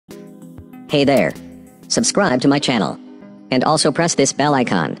Hey there. Subscribe to my channel. And also press this bell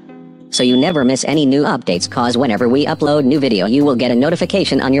icon, so you never miss any new updates, cause whenever we upload new video you will get a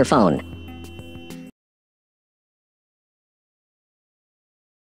notification on your phone.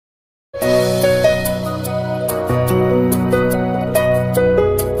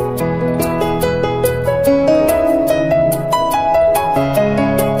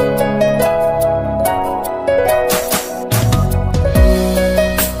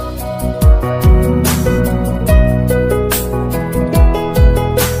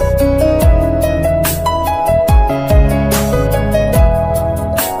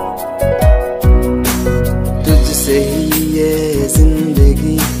 तुझसे ही ये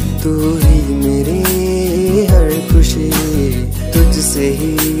जिंदगी, तू ही मेरी हर खुशी। तुझसे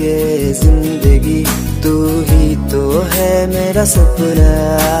ही ये जिंदगी, तू ही तो है मेरा सपना।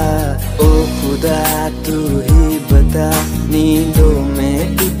 ओ खुदा तू ही बता, नींदों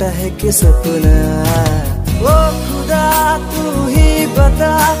में टूटा है कि सपना। ओ खुदा तू ही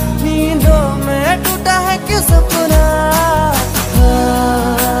बता, नींदों में टूटा है कि सपना।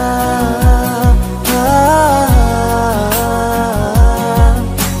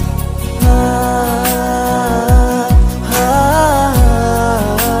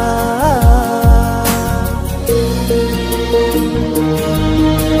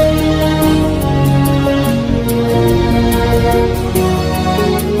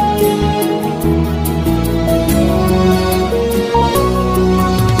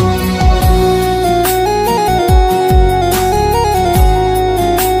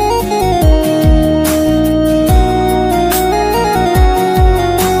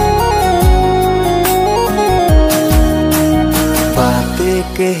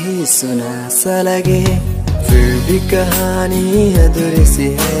 कहीं सुना सा लगे, फिर भी कहानी अधूरी सी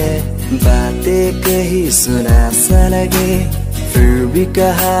है। बातें कहीं सुना सा लगे, फिर भी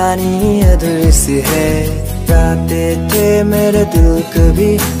कहानी अधूरी सी है। गाते थे मेरे दिल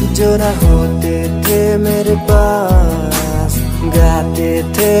कभी, जो ना होते थे मेरे पास। गाते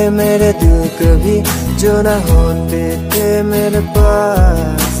थे मेरे दिल कभी, जो ना होते थे मेरे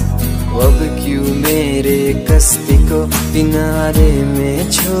पास। अब क्यों मेरे कश्ती को किनारे में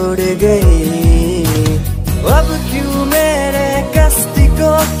छोड़ गई। अब क्यों मेरे कश्ती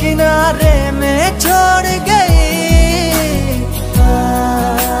को किनारे में छोड़ गई।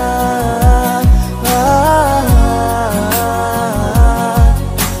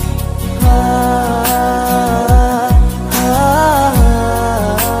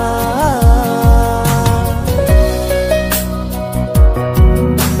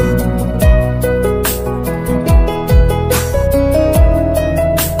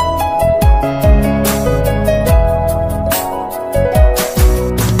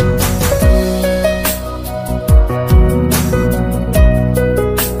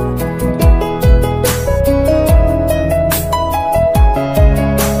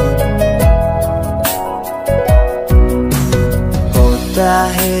 होता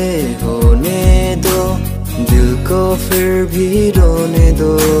है होने दो, दिल को फिर भी रोने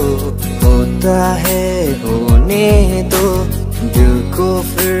दो। होता है होने दो, दिल को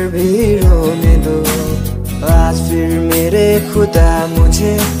फिर भी रोने दो। आज फिर मेरे खुदा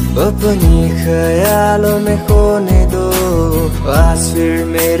मुझे अपनी ख्यालों में खोने दो। आज फिर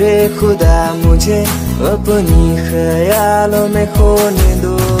मेरे खुदा मुझे अपनी ख्यालों में खोने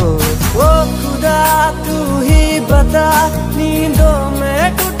दो। ओ खुदा तू ही बता, नींदों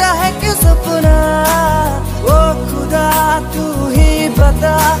में टूटा है कि सपना। ओ खुदा तू ही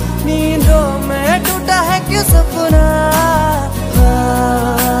बता, नींदों में टूटा है कि सपना।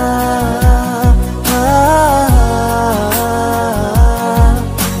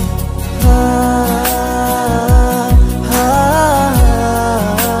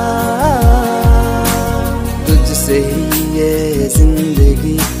 तुझसे ही ये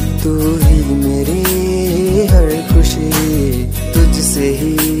जिंदगी, तू ही मेरी हर खुशी। तुझसे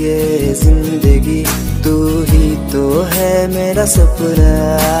ही ये जिंदगी, तू ही तो है मेरा सपना।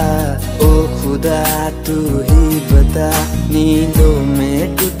 ओ खुदा तू ही बता, नींदों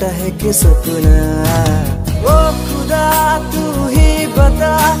में टूटा है कि सपना। ओ खुदा तू ही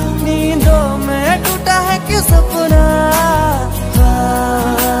बता, नींदों में टूटा है कि सपना।